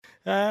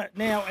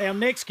Now, our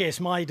next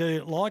guest may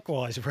do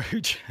likewise,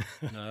 Rooch.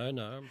 No,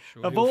 I'm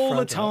sure. Of all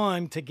the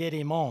time to get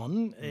him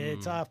on,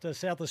 it's after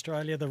South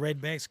Australia, the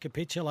Redbacks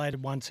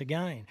capitulated once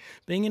again,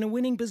 being in a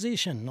winning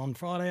position on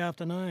Friday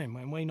afternoon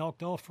when we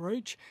knocked off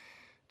Rooch,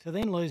 to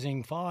then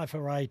losing 5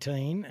 for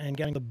 18 and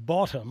going to the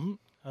bottom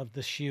of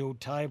the Shield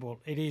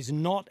table. It is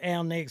not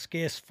our next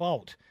guest's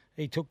fault.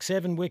 He took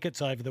 7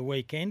 wickets over the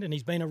weekend and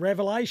he's been a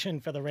revelation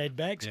for the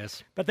Redbacks.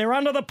 Yes. But they're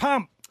under the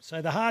pump,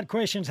 so the hard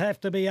questions have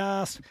to be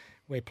asked.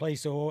 We're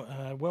pleased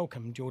to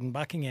welcome Jordan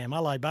Buckingham.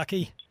 Hello,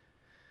 Bucky.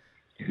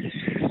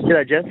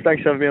 G'day, gents.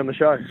 Thanks for having me on the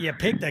show. You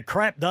picked a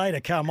crap day to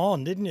come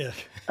on, didn't you?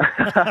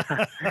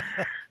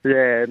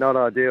 Yeah, not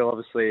ideal.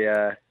 Obviously,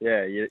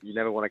 you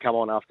never want to come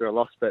on after a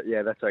loss, but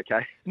yeah, that's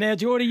okay. Now,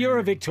 Geordie, you're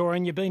a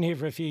Victorian. You've been here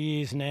for a few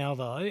years now,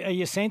 though. Are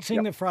you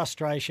sensing the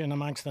frustration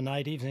amongst the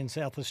natives in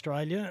South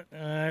Australia?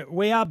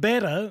 We are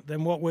better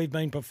than what we've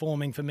been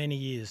performing for many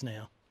years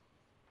now.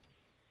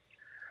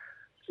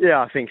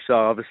 Yeah, I think so.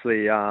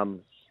 Obviously,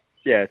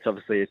 it's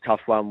obviously a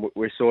tough one.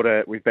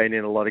 We've been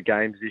in a lot of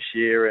games this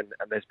year, and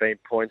there's been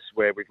points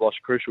where we've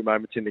lost crucial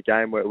moments in the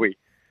game where we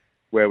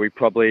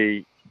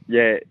probably,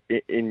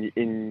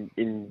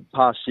 in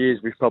past years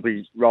we've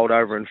probably rolled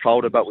over and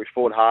folded, but we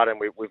fought hard and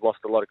we've lost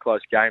a lot of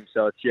close games.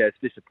 So it's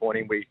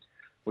disappointing.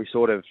 We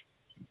sort of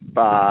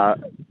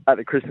at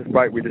the Christmas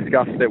break we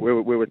discussed that we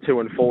were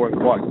 2-4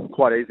 and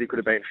quite easily could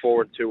have been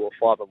 4-2 or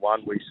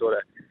 5-1. We sort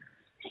of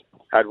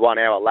had 1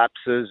 hour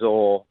lapses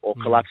or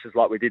collapses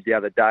like we did the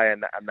other day,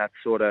 and that's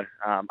sort of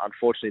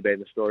unfortunately been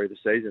the story of the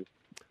season.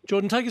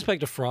 Jordan, take us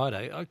back to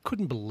Friday. I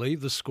couldn't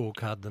believe the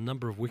scorecard, the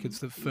number of wickets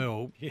that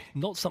fell. Yeah.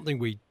 Not something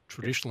we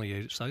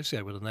traditionally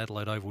associate with an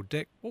Adelaide Oval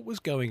deck. What was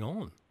going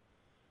on?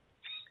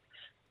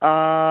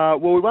 Well,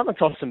 we won the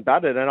toss and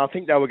batted, and I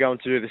think they were going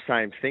to do the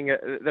same thing.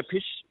 The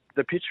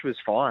pitch was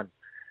fine.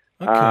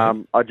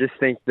 Okay. I just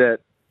think that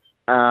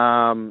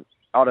I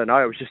don't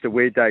know. It was just a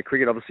weird day of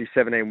cricket. Obviously,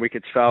 17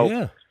 wickets fell.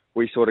 Yeah.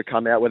 We sort of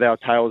come out with our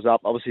tails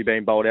up. Obviously,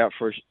 being bowled out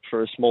for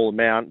a small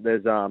amount.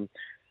 There's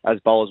as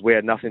bowlers, we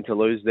had nothing to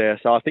lose there.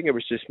 So I think it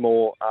was just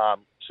more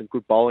some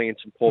good bowling and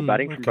some poor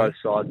batting from both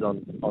sides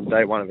on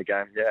day one of the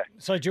game. Yeah.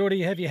 So,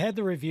 Geordie, have you had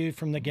the review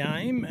from the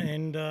game,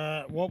 and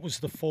what was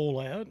the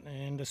fallout,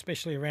 and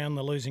especially around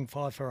the losing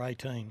 5 for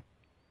 18?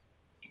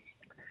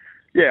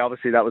 Yeah,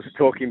 obviously that was a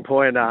talking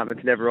point.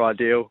 It's never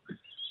ideal.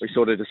 We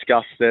sort of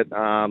discussed it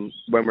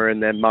when we're in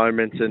their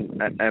moments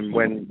and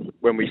when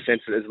we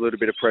sense that there's a little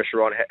bit of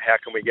pressure on how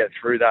can we get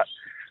through that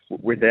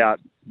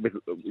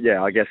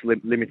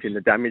limiting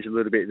the damage a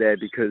little bit there,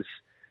 because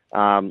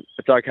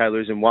it's okay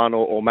losing 1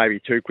 or maybe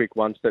 2 quick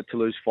ones, but to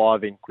lose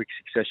 5 in quick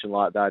succession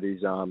like that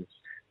is,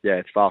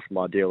 it's far from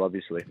ideal,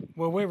 obviously.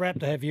 Well, we're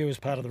rapt to have you as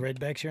part of the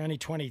Redbacks. You're only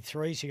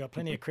 23, so you've got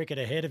plenty of cricket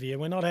ahead of you.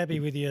 We're not happy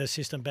with your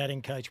assistant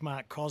batting coach,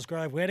 Mark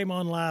Cosgrove. We had him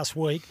on last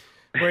week.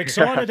 We're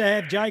excited to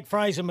have Jake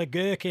Fraser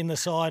McGurk in the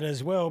side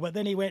as well, but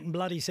then he went and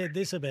bloody said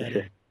this about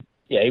him.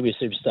 Yeah, he'll be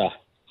a superstar.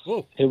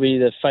 Whoa. He'll be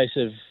the face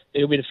of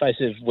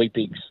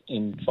Weet-Bix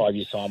in 5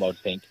 years' time, I would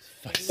think.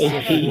 He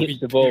hits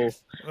the ball.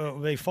 Well,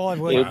 it'll be 5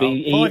 weeks.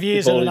 5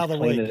 years and another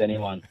week. As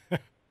anyone.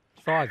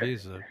 5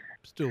 years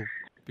still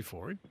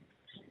before him.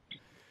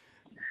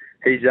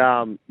 He's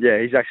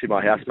actually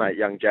my housemate,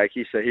 young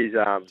Jakey. So he's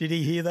Did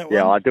he hear that one?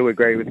 Yeah, I do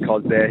agree with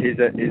Cos there. He's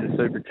a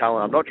super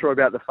talent. I'm not sure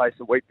about the face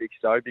of Weet-Bix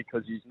though,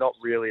 because he's not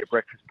really a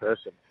breakfast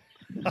person.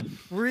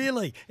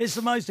 Really? It's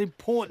the most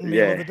important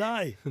meal of the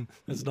day.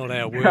 That's not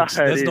how it works.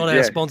 That's not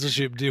how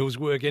sponsorship deals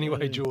work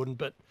anyway, Jordan.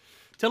 But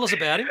tell us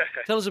about him.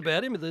 Tell us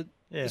about him.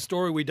 The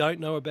story we don't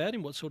know about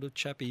him, what sort of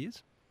chap he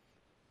is.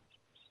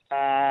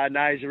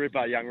 No, he's a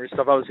ripper, young wrist.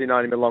 I've obviously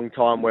known him a long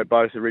time. We're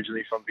both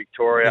originally from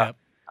Victoria. Yep.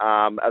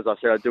 As I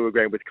said, I do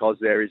agree with Cos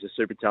there. He's a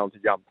super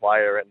talented young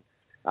player, and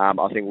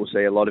I think we'll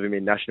see a lot of him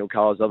in national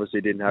colours.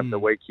 Obviously, didn't have the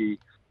week he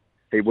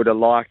would have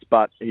liked,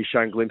 but he's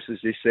shown glimpses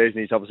this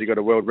season. He's obviously got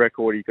a world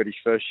record. He got his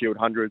first Shield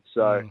 100,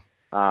 so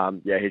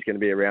he's going to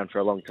be around for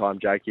a long time,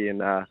 Jakey,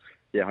 and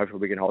hopefully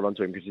we can hold on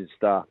to him because he's a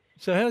star.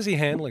 So how's he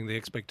handling the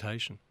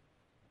expectation?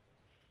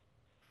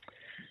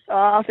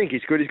 I think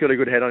he's good. He's got a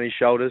good head on his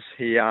shoulders.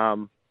 He,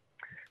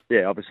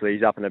 obviously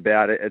he's up and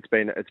about. It's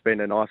been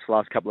a nice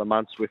last couple of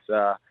months with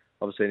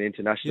obviously an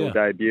international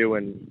debut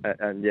and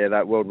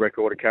that world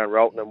record of Karen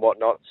Rolton and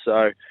whatnot.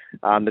 So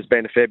there's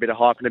been a fair bit of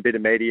hype and a bit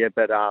of media,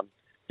 but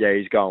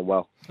he's going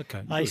well.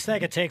 Okay. A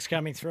stack of texts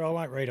coming through. I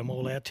won't read them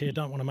all out to you.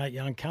 Don't want to make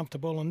you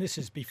uncomfortable, and this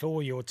is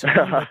before your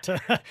time.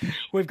 But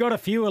we've got a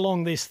few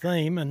along this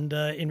theme, and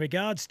in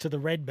regards to the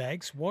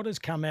Redbacks, what has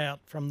come out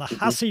from the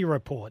Hussey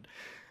report?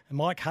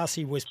 Mike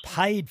Hussey was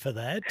paid for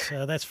that.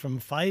 That's from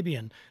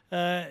Fabian.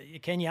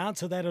 Can you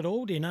answer that at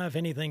all? Do you know if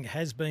anything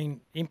has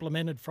been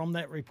implemented from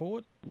that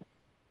report?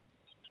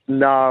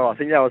 No, I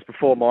think that was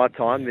before my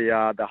time,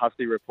 the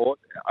Hussey report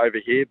over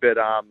here. But,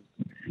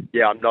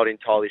 I'm not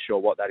entirely sure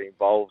what that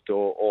involved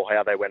or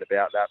how they went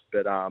about that.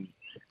 But,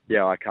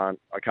 I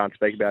can't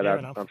speak about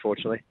that,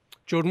 unfortunately.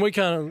 Jordan, we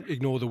can't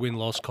ignore the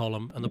win-loss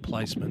column and the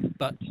placement,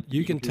 but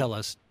you can tell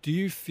us, do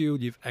you feel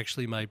you've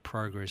actually made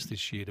progress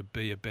this year to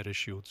be a better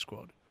Shield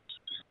squad?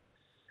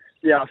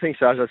 Yeah, I think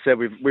so. As I said,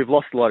 we've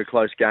lost a lot of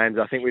close games.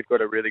 I think we've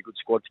got a really good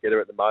squad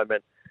together at the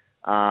moment.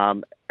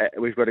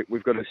 We've got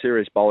a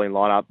serious bowling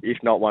lineup, if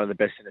not one of the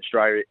best in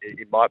Australia,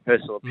 in my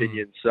personal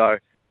opinion. So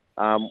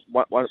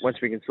once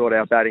we can sort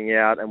our batting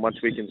out, and once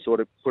we can sort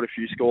of put a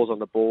few scores on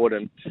the board,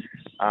 and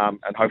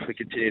hopefully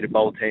continue to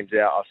bowl teams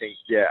out, I think,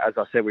 as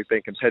I said, we've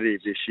been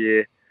competitive this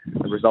year.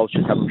 The results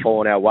just haven't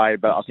fallen our way,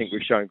 but I think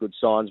we've shown good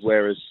signs.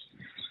 Whereas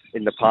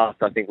in the past,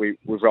 I think we've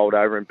rolled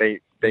over and been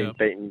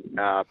beaten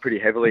pretty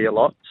heavily a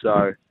lot.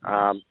 So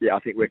I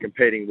think we're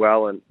competing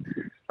well, and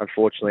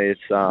unfortunately,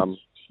 it's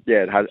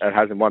it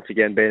hasn't once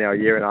again been our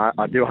year. And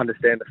I do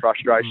understand the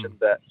frustration,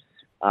 but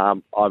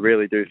I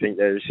really do think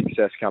there's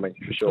success coming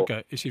for sure.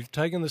 Okay, if you've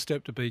taken the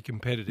step to be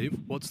competitive,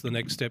 what's the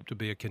next step to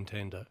be a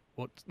contender?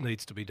 What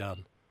needs to be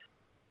done?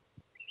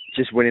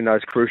 Just winning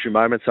those crucial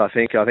moments. I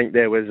think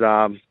there was,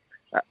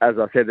 as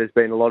I said, there's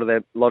been a lot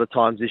of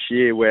times this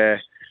year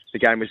where the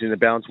game was in the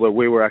balance, where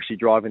we were actually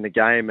driving the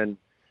game, and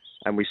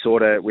we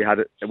had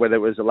it, whether it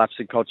was a lapse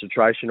in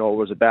concentration or it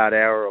was a bad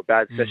hour or a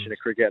bad session of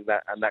cricket,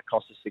 and that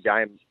cost us the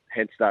game.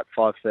 Hence that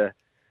 5 for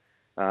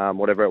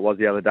whatever it was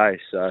the other day.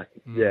 So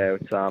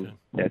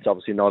it's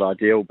obviously not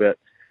ideal, but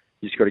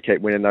you just got to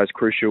keep winning those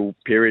crucial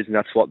periods, and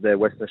that's what the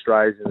Western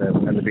Australians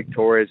and the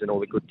Victorias and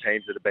all the good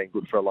teams that have been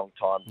good for a long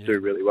time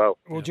do really well.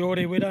 Well,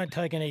 Geordie, we don't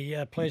take any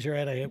pleasure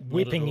out of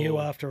whipping you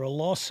after a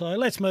loss, so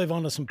let's move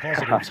on to some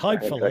positives,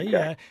 hopefully.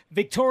 Okay.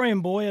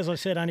 Victorian boy, as I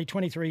said, only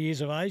 23 years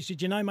of age.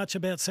 Did you know much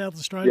about South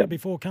Australia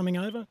before coming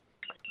over?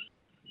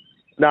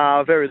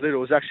 No, very little. It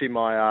was actually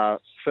my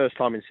first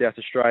time in South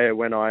Australia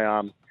when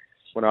I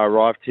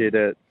arrived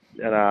here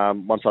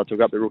once I took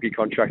up the rookie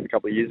contract a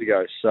couple of years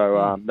ago.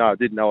 So, no, I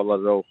didn't know a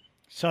lot at all.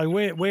 So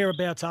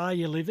whereabouts are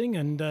you living,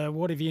 and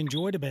what have you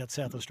enjoyed about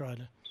South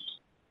Australia?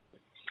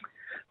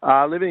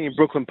 Living in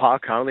Brooklyn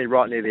Park currently,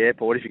 right near the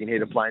airport, if you can hear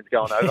the planes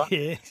going over.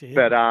 Yeah.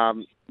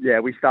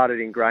 But, we started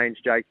in Grange,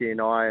 Jakey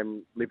and I,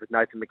 and lived with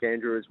Nathan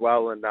McAndrew as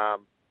well. And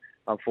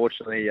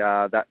unfortunately,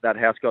 that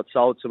house got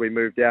sold, so we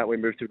moved out. We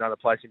moved to another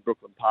place in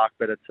Brooklyn Park,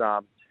 but it's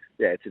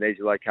it's an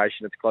easy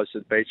location. It's close to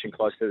the beach and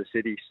close to the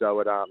city, so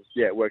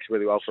it works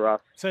really well for us.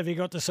 So have you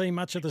got to see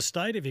much of the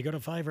state? Have you got a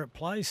favourite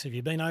place? Have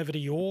you been over to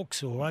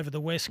Yorks or over the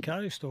West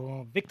Coast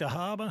or Victor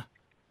Harbour?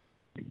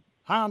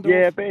 Harndorf?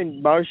 Yeah,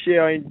 been most.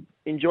 Yeah, I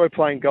enjoy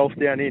playing golf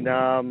down in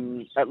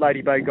at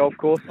Lady Bay Golf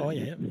Course. Oh,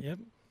 yeah, yep.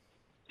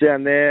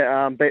 Down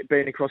there,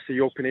 been across the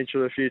York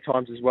Peninsula a few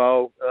times as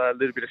well. A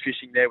little bit of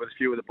fishing there with a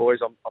few of the boys.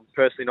 I'm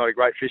personally not a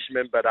great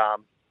fisherman, but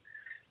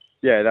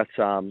that's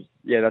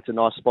a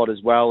nice spot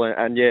as well,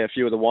 and a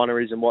few of the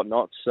wineries and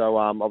whatnot. So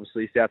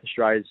obviously South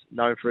Australia's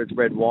known for its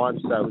red wine,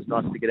 so it was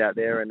nice to get out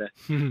there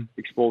and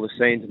explore the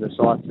scenes and the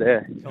sights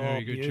there.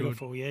 Very good,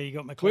 beautiful. Jordan. Yeah, you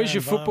got McLaren. Where's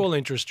your football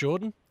interest,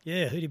 Jordan?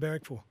 Yeah, who do you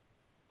barrack for?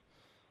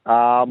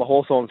 I'm a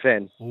Hawthorn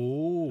fan.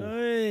 Ooh.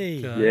 Hey.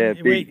 Yeah,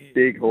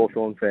 big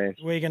Hawthorn fan.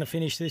 Where are you going to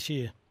finish this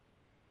year?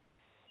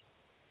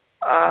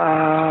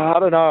 I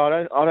don't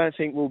know. I don't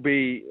think we'll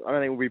be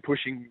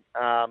pushing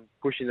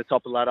the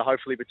top of the ladder.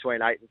 Hopefully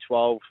between 8 and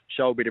 12,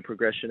 show a bit of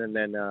progression, and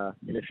then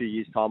in a few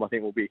years' time, I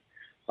think we'll be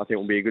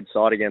a good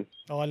side again.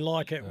 I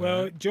like it.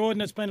 Well,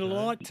 Jordan, it's been a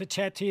delight to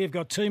chat to you. You've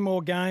got 2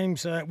 more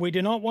games. We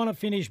do not want to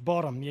finish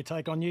bottom. You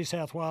take on New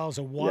South Wales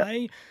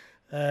away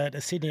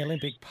to Sydney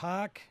Olympic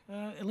Park.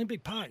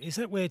 Olympic Park, is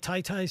that where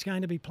Tay-Tay's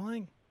going to be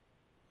playing?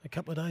 A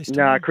couple of days.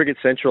 No, Cricket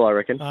Central, I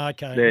reckon.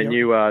 Okay. Their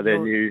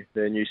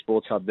new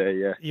sports hub there.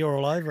 Yeah. You're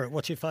all over it.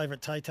 What's your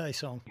favourite Tay-Tay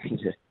song?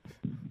 Good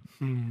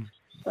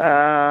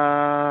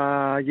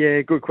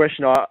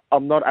question.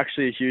 I'm not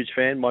actually a huge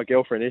fan. My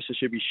girlfriend is, so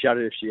she'd be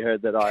shattered if she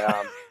heard that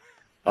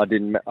I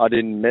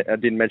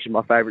didn't mention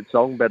my favourite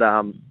song. But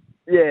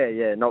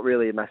not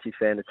really a massive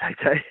fan of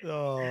Tay-Tay.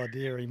 Oh,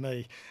 dearie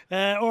me.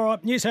 All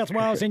right, New South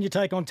Wales, then you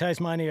take on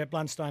Tasmania at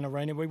Blundstone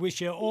Arena. We wish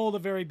you all the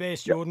very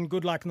best, Jordan.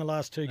 Good luck in the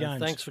last 2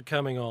 games. Thanks for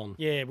coming on.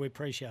 Yeah, we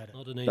appreciate it.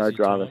 Not an easy No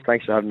drama. time.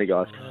 Thanks for having me,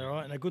 guys. All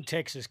right, and a good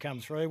text has come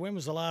through. When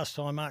was the last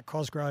time Mark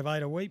Cosgrove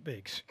ate a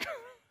Weet-Bix?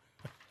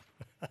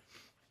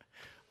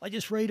 I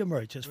just read them,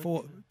 Rich. It's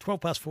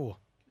 12 past 4.